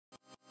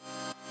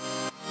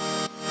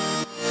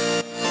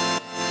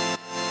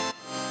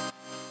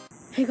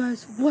Hey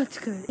guys, what's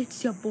good?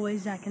 It's your boy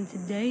Zach, and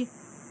today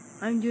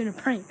I'm doing a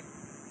prank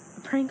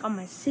on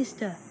my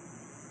sister.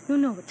 You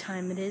know what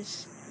time it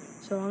is.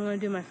 So I'm gonna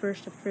do my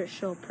first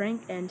official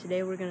prank, and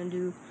today we're gonna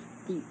do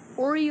the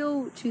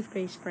Oreo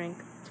toothpaste prank.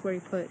 It's where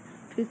you put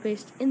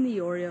toothpaste in the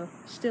Oreo,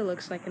 still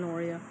looks like an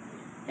Oreo,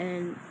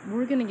 and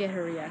we're gonna get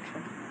her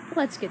reaction.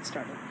 Let's get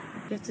started.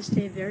 You have to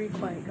stay very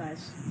quiet,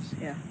 guys. So,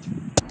 yeah.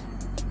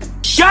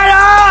 Shut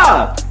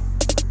up!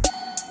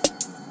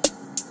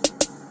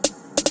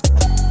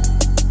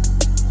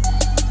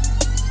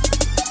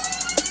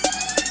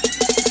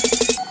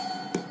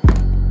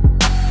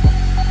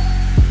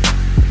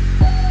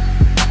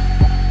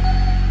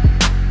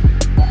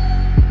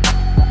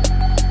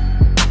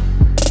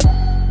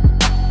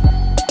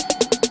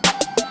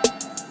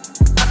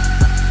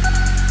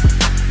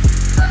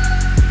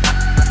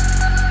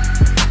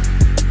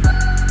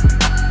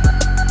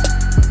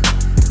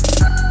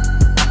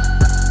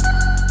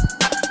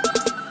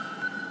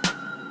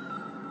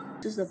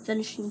 This is the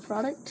finishing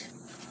product.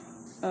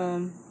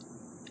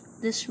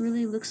 This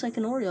really looks like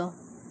an Oreo,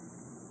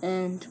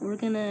 and we're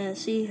gonna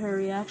see her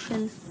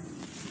reaction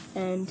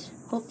and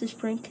hope this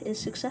prank is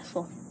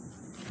successful.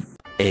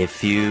 A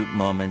few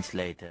moments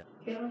later.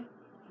 Kayla,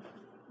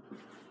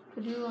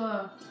 could you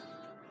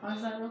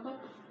pause that real quick?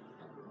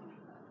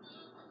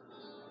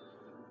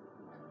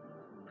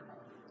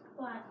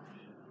 What?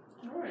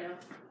 Oreo.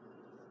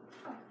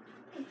 Oh,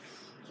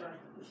 sorry.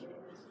 Appreciate it.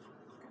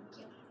 Thank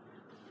you.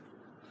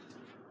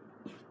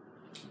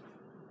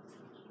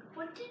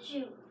 What did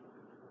you?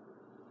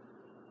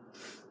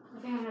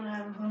 I think I'm gonna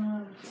have a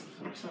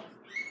myself.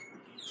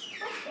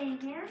 What's in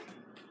here?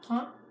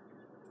 Huh?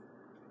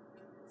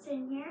 What's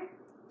in here?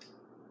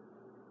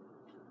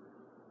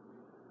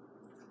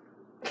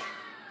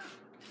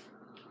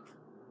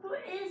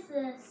 What is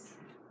this?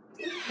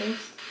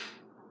 Toothpaste.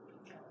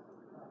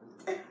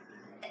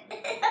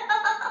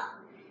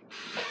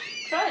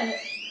 Try it.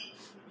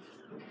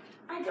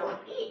 I don't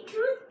eat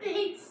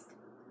toothpaste.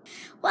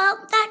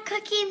 Well, that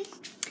cookie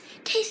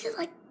tasted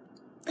like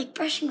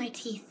brushing my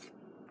teeth.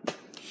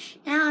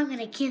 Now I'm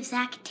gonna give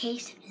Zach a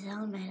taste of his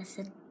own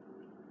medicine.